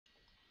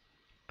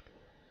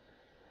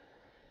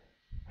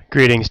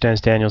Greetings,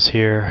 Dennis Daniels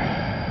here.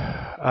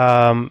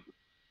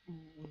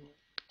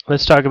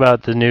 Let's talk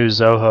about the new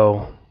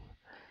Zoho.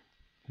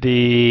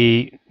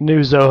 The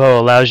new Zoho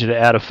allows you to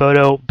add a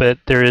photo, but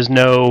there is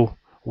no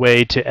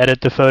way to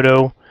edit the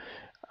photo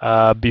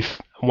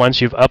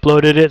once you've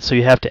uploaded it, so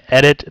you have to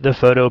edit the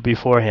photo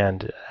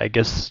beforehand. I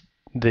guess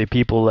the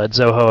people at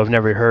Zoho have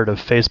never heard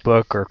of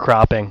Facebook or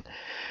cropping.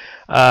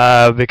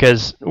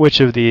 Because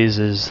which of these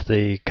is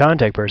the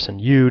contact person?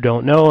 You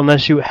don't know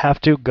unless you have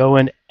to go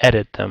and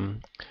edit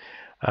them.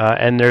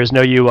 And there's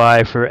no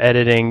UI for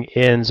editing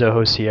in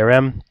Zoho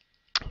CRM.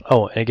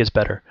 Oh, and it gets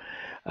better.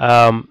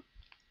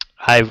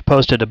 I've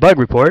posted a bug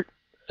report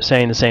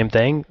saying the same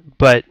thing,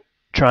 but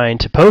trying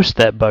to post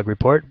that bug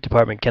report,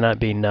 department cannot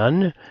be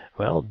none.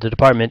 Well, the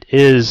department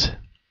is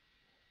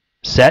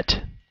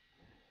set,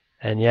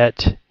 and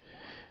yet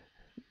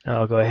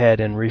I'll go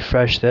ahead and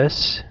refresh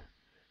this.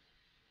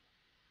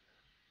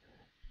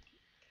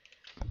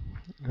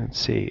 Let's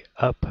see,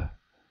 up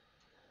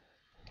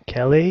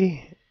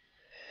Kelly,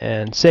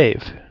 and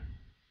save.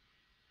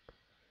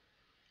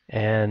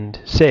 And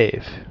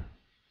save.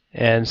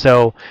 And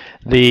so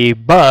the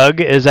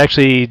bug is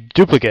actually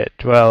duplicate.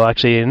 Well,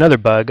 actually another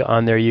bug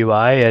on their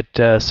UI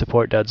at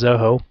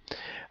support.zoho.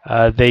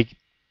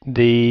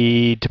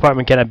 The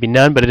department cannot be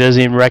none, but it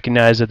doesn't even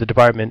recognize that the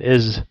department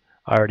is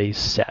already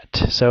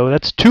set. So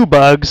that's two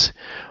bugs.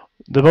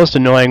 The most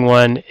annoying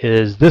one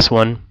is this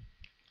one,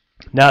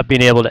 not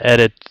being able to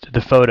edit the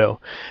photo,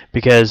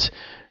 because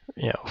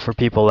for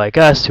people like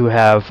us who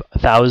have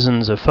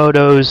thousands of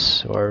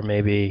photos, or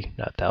maybe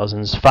not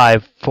thousands,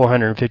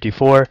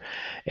 454,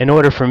 in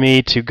order for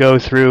me to go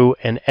through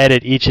and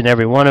edit each and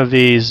every one of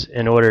these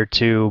in order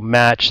to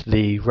match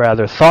the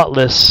rather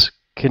thoughtless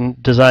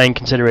design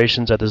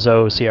considerations of the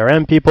Zoho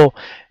CRM people,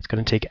 it's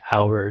going to take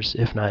hours,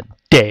 if not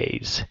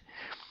days.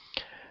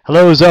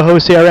 Hello, Zoho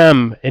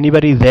CRM.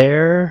 Anybody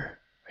there?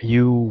 Are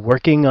you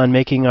working on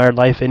making our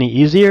life any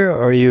easier,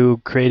 or are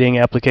you creating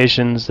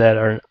applications that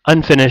are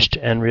unfinished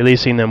and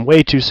releasing them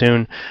way too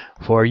soon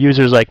for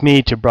users like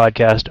me to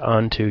broadcast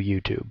onto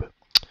YouTube?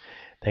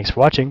 Thanks for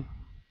watching,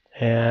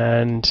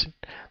 and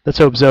let's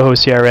hope Zoho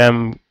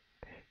CRM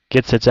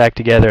gets its act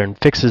together and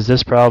fixes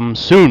this problem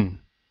soon.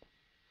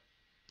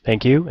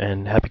 Thank you,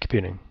 and happy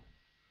computing.